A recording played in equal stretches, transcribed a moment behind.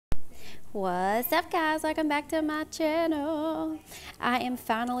What's up, guys? Welcome back to my channel. I am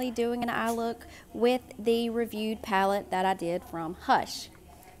finally doing an eye look with the reviewed palette that I did from Hush.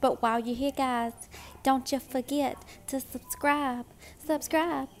 But while you're here, guys, don't you forget to subscribe.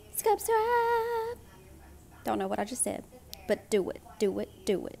 Don't know what I just said, but do it,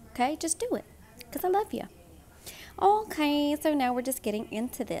 okay? Just do it, because I love you. Okay, so now we're just getting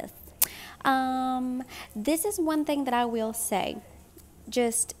into this. This is one thing that I will say.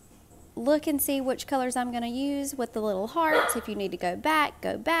 Just look and see which colors I'm going to use with the little hearts. If you need to go back,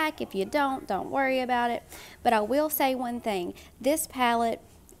 go back. If you don't worry about it. But I will say one thing. This palette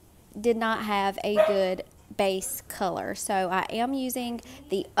did not have a good base color. So I am using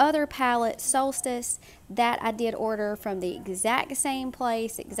the other palette, Solstice, that I did order from the exact same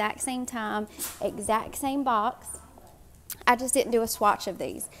place, exact same time, exact same box. I just didn't do a swatch of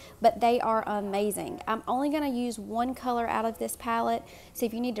these, but they are amazing. I'm only going to use one color out of this palette, so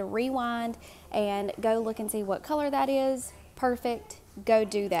if you need to rewind and go look and see what color that is, perfect, go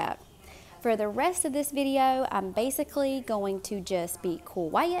do that. For the rest of this video, I'm basically going to just be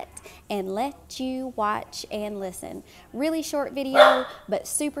quiet and let you watch and listen. Really short video, but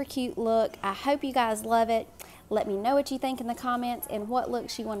super cute look. I hope you guys love it. Let me know what you think in the comments and what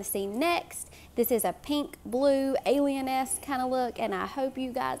looks you want to see next. This is a pink, blue, alien-esque kind of look, and I hope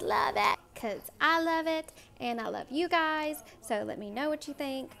you guys love it because I love it and I love you guys. So let me know what you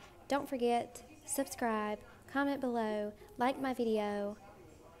think. Don't forget, subscribe, comment below, like my video,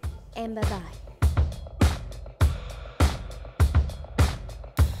 and bye-bye.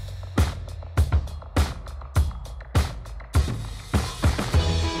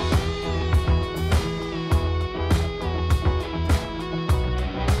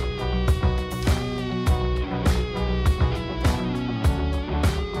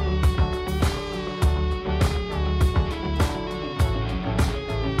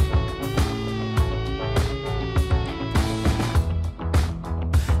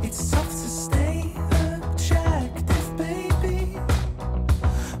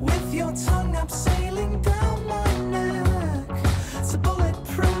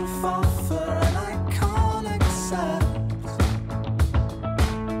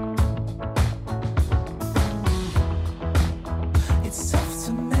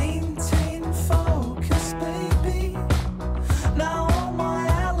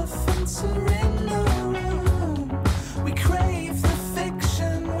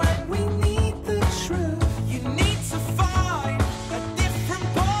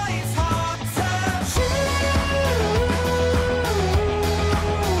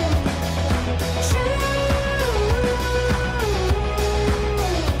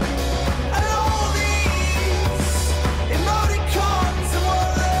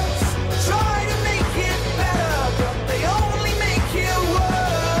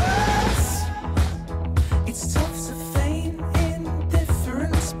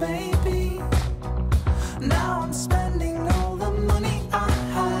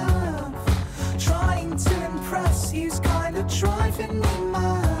 Driving me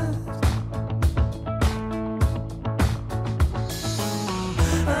mad,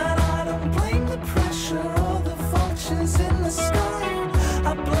 and I don't blame the pressure or the vultures in the sky.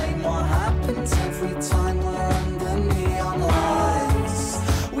 I blame what happens every time we're under neon lights.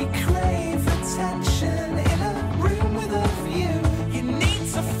 We crave attention in a room with a view. You need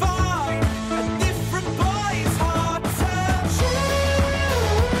to find a different boy's heart to choose.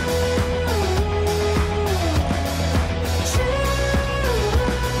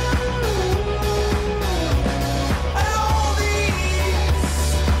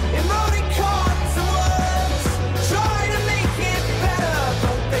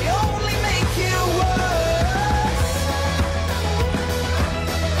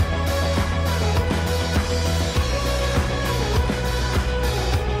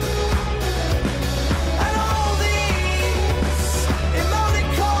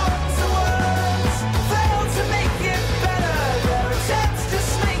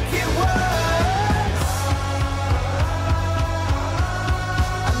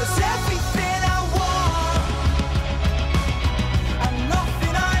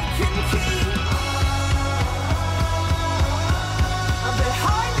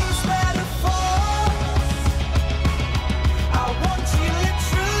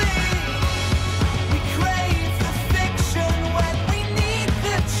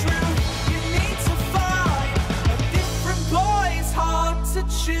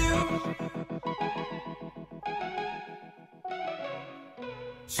 You